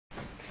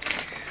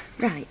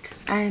Right,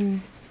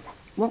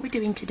 what we're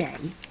doing today,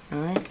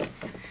 right,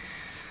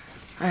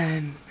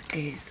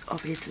 is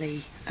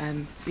obviously,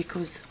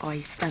 because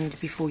I stand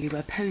before you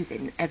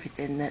opposing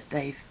everything that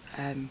they've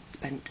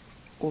spent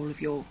all of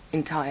your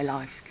entire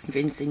life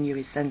convincing you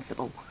is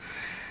sensible,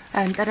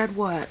 that I'd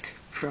work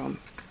from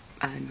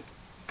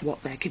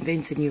what they're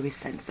convincing you is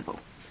sensible.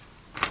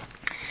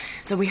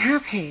 So we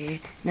have here,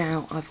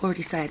 now I've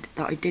already said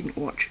that I didn't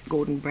watch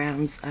Gordon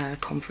Brown's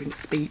conference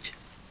speech,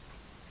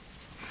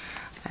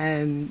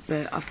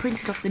 but I've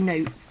printed off the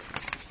notes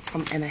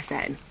from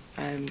MSN,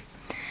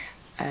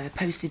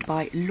 posted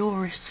by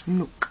Laura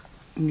Snook,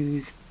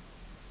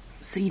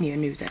 senior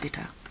news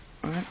editor.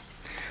 Right?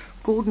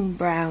 Gordon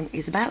Brown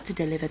is about to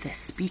deliver the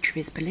speech of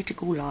his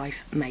political life,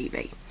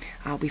 maybe.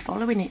 I'll be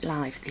following it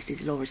live. This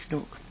is Laura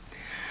Snook.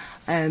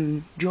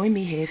 Join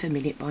me here for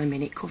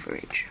minute-by-minute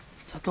coverage.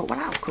 So I thought, well,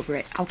 I'll cover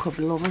it. I'll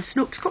cover Laura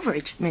Snook's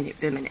coverage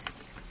minute by minute.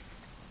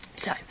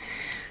 So,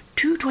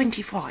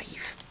 2:25.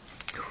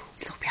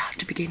 It's about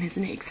to begin,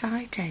 isn't it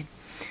exciting?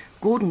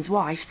 Gordon's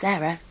wife,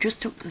 Sarah,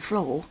 just took the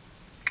floor,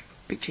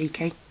 bit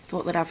cheeky,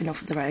 thought they'd have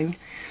enough of their own,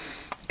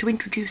 to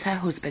introduce her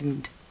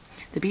husband.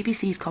 The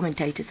BBC's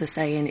commentators are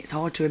saying it's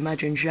hard to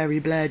imagine Sherry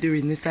Blair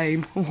doing the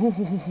same.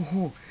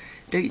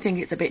 Don't you think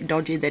it's a bit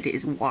dodgy that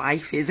his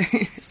wife is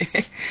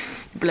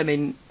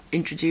blooming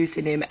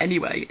introducing him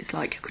anyway? It's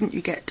like, couldn't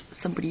you get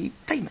somebody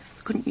famous?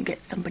 Couldn't you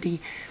get somebody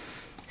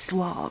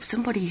suave?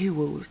 Somebody who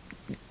will,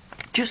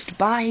 just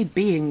by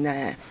being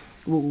there,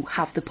 will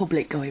have the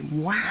public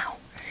going, wow,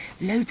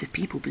 loads of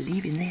people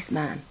believe in this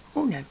man.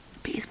 Oh no,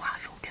 but his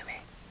wife will do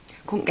it.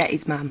 Couldn't get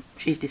his mum.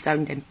 She's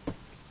disowned him.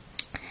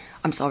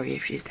 I'm sorry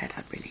if she's dead,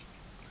 I'd really.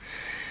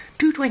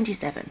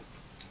 2:27.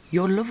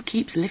 Your Love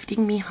Keeps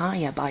Lifting Me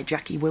Higher by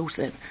Jackie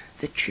Wilson,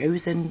 the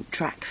chosen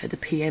track for the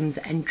PM's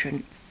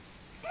entrance.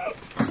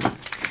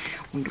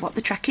 Wonder what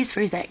the track is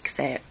for his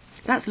exit.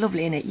 That's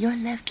lovely, isn't it? Your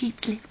love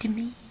keeps lifting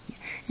me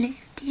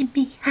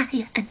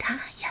higher and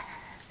higher.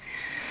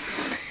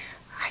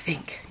 I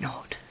think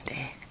not,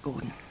 dear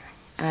Gordon.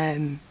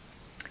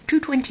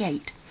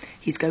 2:28.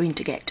 He's going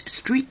to get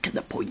straight to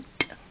the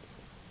point.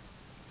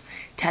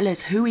 Tell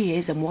us who he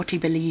is and what he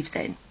believes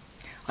in.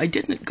 I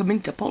didn't come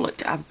into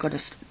politics. I've got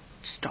to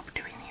stop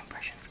doing the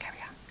impressions,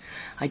 Kerry-Ann.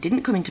 I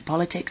didn't come into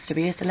politics to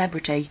be a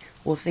celebrity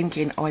or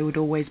thinking I would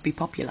always be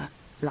popular.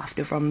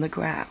 Laughter from the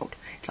crowd.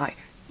 It's like,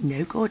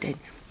 no, Gordon,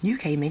 you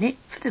came in it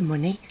for the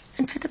money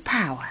and for the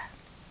power.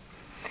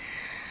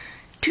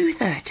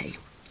 2:30.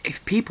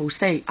 If people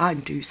say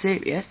I'm too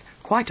serious,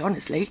 quite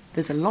honestly,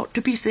 there's a lot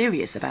to be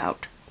serious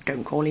about.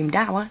 Don't call him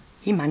dour.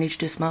 He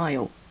managed to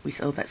smile. We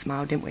saw that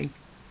smile, didn't we?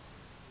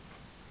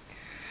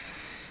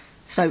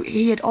 So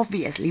he had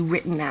obviously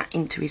written that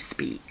into his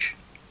speech,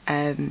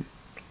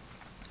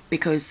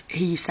 because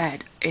he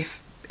said,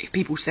 if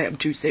people say I'm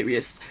too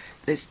serious,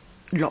 there's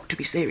a lot to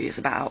be serious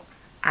about.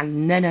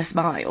 And then a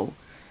smile.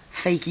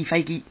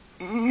 Fakey,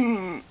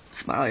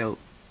 smile.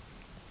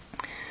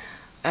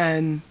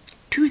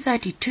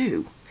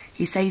 2:32.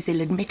 He says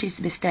he'll admit his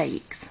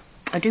mistakes.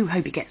 I do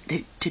hope he gets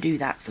to do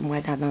that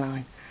somewhere down the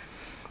line.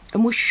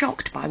 And was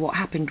shocked by what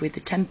happened with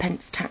the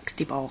 10p tax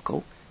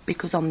debacle,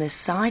 because on the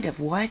side of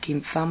working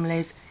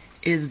families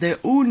is the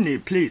only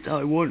place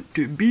I want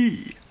to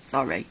be.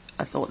 Sorry,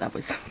 I thought that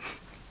was...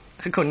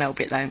 I couldn't help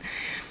it then.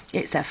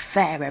 It's a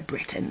fairer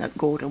Britain that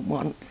Gordon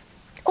wants.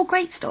 Oh,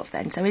 great stuff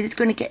then. So he's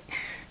going to get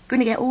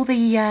all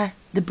the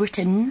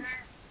Britons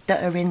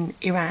that are in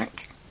Iraq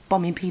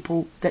bombing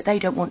people that they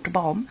don't want to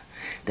bomb,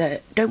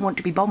 that don't want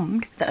to be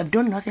bombed, that have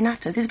done nothing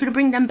at us. He's going to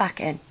bring them back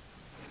in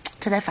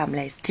to their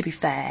families, to be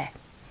fair.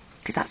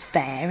 Because that's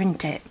fair,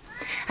 isn't it?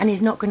 And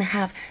he's not going to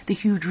have the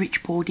huge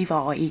rich-poor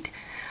divide,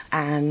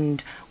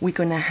 and we're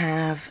going to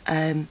have,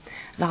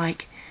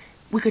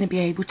 we're going to be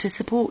able to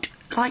support,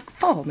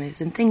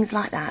 farmers and things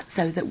like that,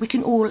 so that we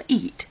can all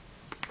eat,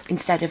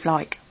 instead of,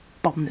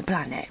 bomb the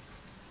planet.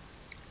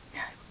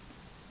 No.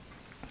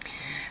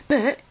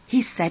 But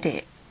he said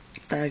it,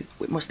 so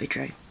it must be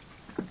true.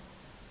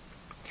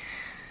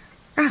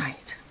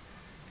 Right.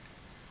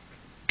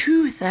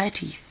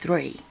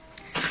 2:33.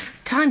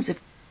 Times of...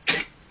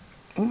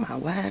 Oh my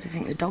word, I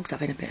think the dog's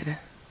having a bit of a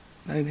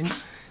moment.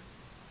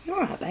 You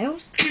alright,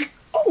 Bales?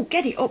 Oh,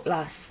 get it up,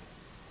 lass.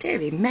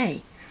 Dearie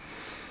me.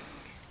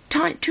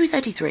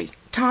 2:33.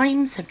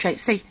 Times have changed.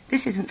 See,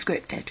 this isn't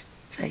scripted.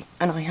 See,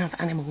 and I have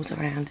animals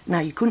around. Now,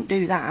 you couldn't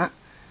do that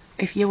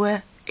if you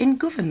were in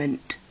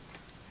government,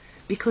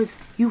 because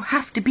you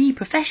have to be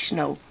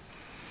professional.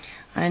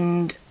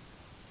 And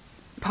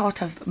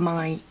part of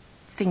my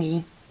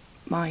thingy,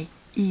 my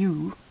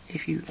EU,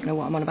 if you know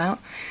what I'm on about,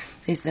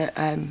 is that,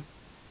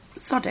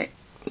 sod it,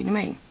 you know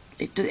what I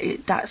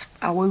mean? That's,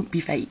 I won't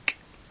be fake,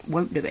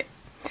 won't do it.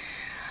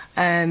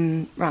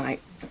 Right.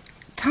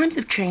 Times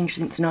have changed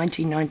since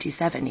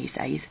 1997, he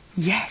says.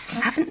 Yes,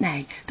 haven't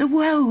they? The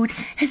world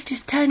has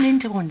just turned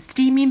into one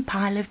steaming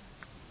pile of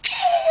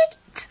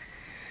shit.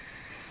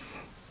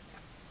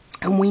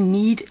 And we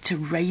need to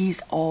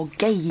raise our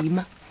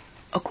game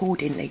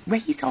accordingly.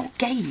 Raise our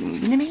game,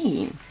 you know what I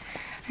mean?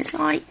 It's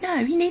like, no,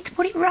 you need to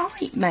put it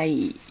right,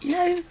 mate. You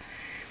know,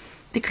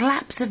 The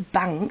collapse of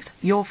banks,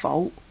 your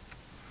fault.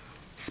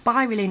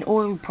 Spiralling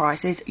oil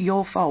prices,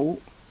 your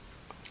fault.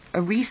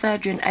 A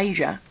resurgent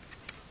Asia,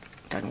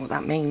 don't know what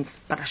that means,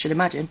 but I should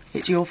imagine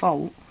it's your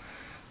fault.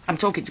 I'm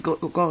talking to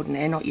Gordon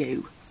here, not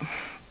you.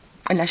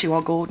 Unless you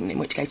are Gordon, in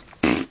which case...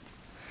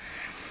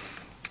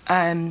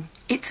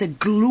 it's a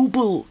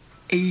global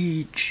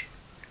age.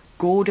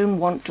 Gordon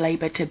wants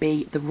Labour to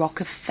be the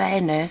rock of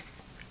fairness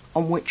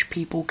on which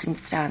people can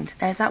stand.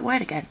 There's that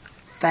word again.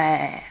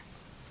 Fair.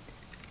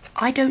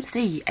 I don't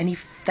see any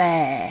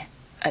fair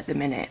at the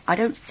minute. I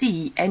don't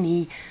see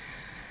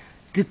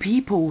the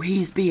people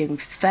he's being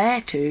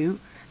fair to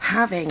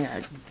having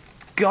a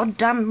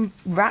goddamn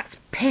rat's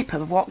pip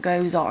of what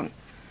goes on.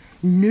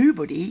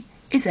 Nobody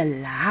is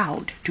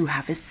allowed to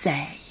have a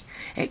say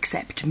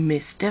except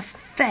Mr.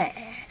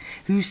 Fair,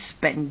 who's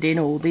spending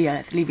all the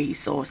earthly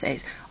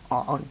resources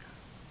on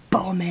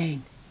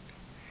bombing.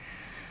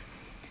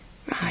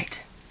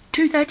 Right,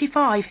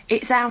 2:35,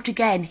 it's out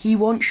again. He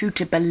wants you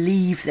to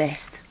believe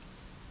this.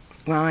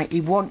 Right, he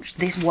wants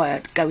this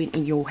word going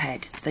in your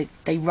head.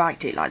 They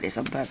write it like this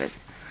on purpose.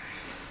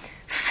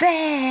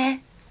 Fair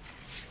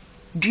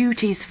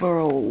duties for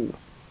all,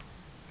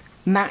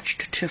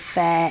 matched to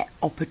fair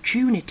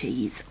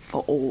opportunities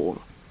for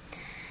all.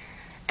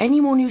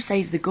 Anyone who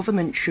says the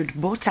government should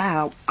butt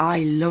out, I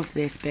love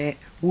this bit,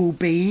 will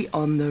be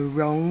on the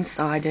wrong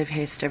side of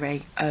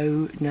history.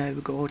 Oh no,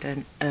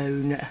 Gordon, oh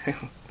no.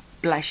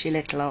 Bless your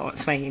little heart,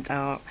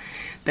 sweetheart,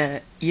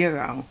 but you're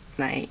wrong,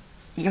 mate.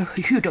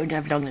 You don't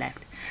have long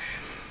left.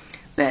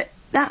 But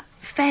that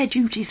fair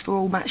duties for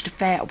all matched to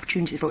fair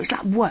opportunities for all, it's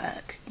like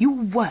work. You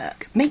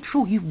work. Make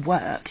sure you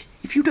work.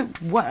 If you don't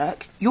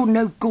work, you're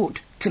no good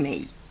to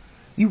me.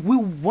 You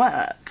will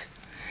work.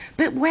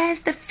 But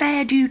where's the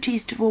fair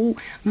duties to all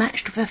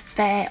matched for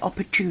fair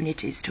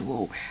opportunities to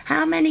all?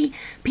 How many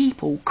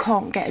people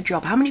can't get a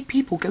job? How many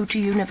people go to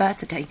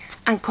university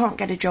and can't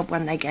get a job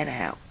when they get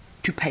out?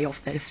 To pay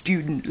off their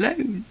student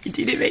loan.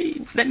 You know what I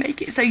mean? They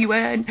make it so you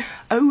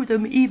owe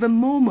them even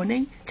more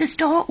money to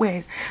start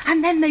with,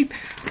 and then they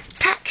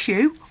tax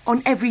you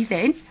on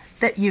everything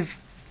that you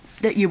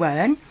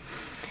earn,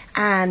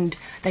 and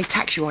they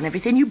tax you on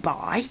everything you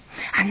buy,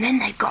 and then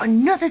they've got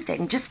another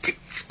thing just to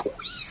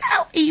squeeze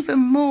out even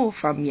more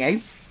from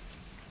you.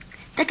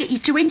 They get you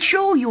to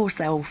insure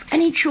yourself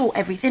and insure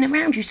everything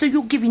around you, so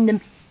you're giving them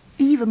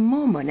even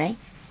more money,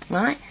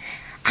 right?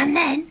 And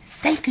then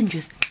they can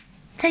just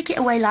take it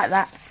away like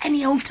that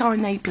any old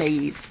time they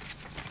please.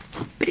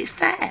 But it's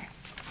fair,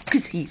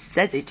 because he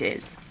says it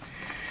is.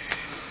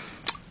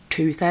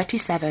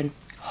 2:37.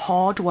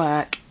 Hard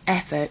work,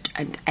 effort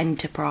and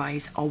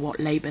enterprise are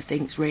what Labour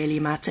thinks really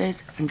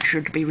matters and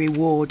should be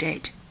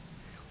rewarded.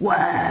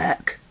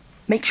 Work.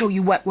 Make sure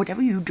you work.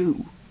 Whatever you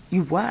do,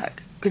 you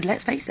work. Because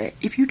let's face it,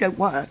 if you don't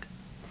work,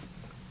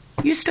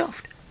 you're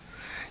stuffed.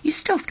 You're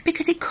stuffed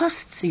because it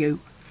costs you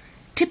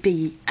to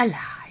be alive.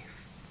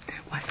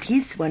 Whilst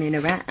he's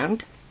swanning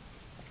around.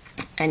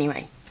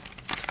 Anyway.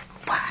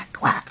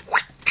 Whack, whack,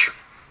 whack.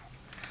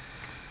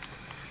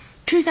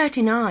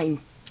 2:39.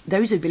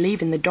 Those who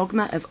believe in the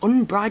dogma of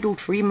unbridled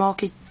free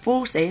market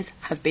forces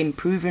have been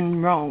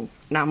proven wrong.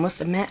 Now, I must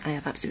admit, I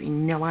have absolutely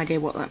no idea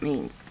what that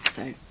means.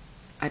 So,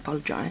 I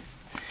apologise.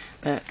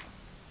 But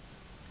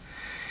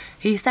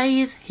he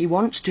says he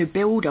wants to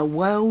build a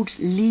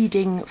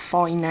world-leading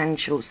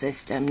financial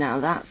system. Now,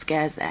 that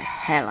scares the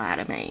hell out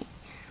of me.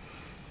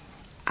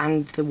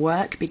 And the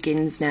work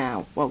begins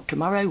now. Well,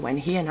 tomorrow when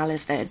he and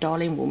Alistair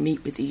Darling will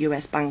meet with the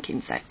US banking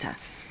sector.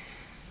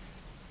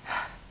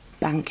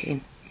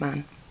 Banking,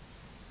 man.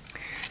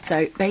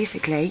 So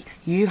basically,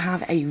 you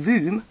have a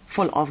room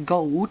full of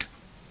gold,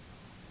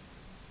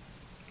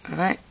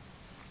 right?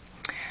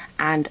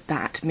 And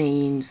that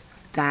means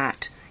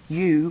that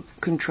you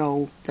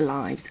control the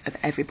lives of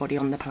everybody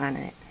on the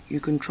planet. You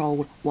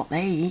control what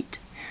they eat,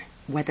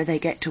 whether they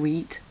get to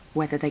eat,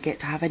 whether they get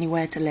to have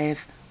anywhere to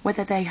live,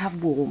 whether they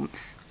have warmth,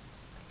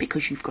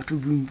 because you've got a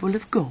room full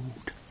of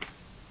gold.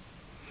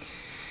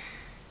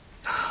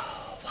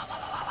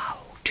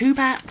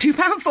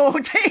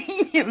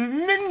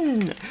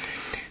 £2.40.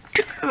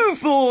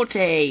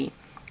 $2.40.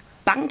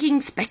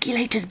 Banking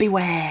speculators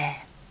beware.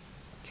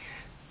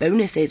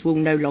 Bonuses will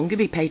no longer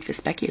be paid for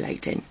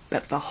speculating,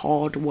 but for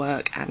hard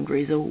work and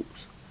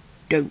results.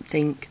 Don't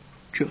think,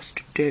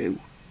 just do.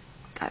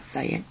 That's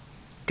saying.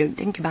 Don't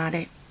think about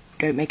it.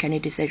 Don't make any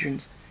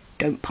decisions.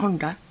 Don't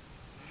ponder.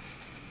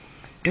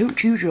 Don't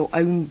choose your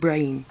own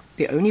brain.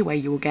 The only way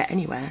you will get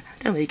anywhere.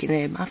 I don't know if you can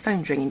hear my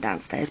phone's ringing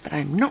downstairs, but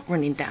I'm not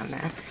running down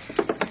there.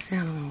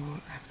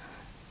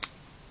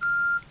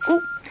 Oh,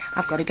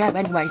 I've got to go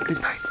anyway, because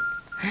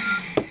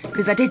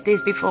I did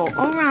this before.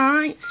 All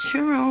right,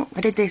 sure. I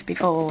did this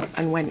before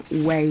and went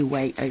way,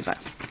 way over.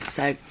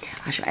 So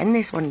I shall end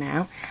this one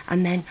now.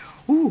 And then,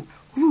 so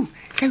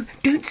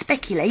don't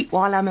speculate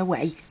while I'm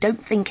away.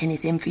 Don't think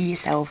anything for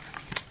yourself.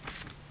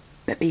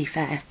 But be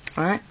fair,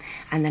 right?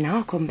 And then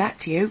I'll come back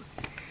to you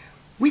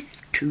with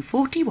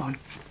 2:41.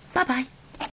 Bye-bye.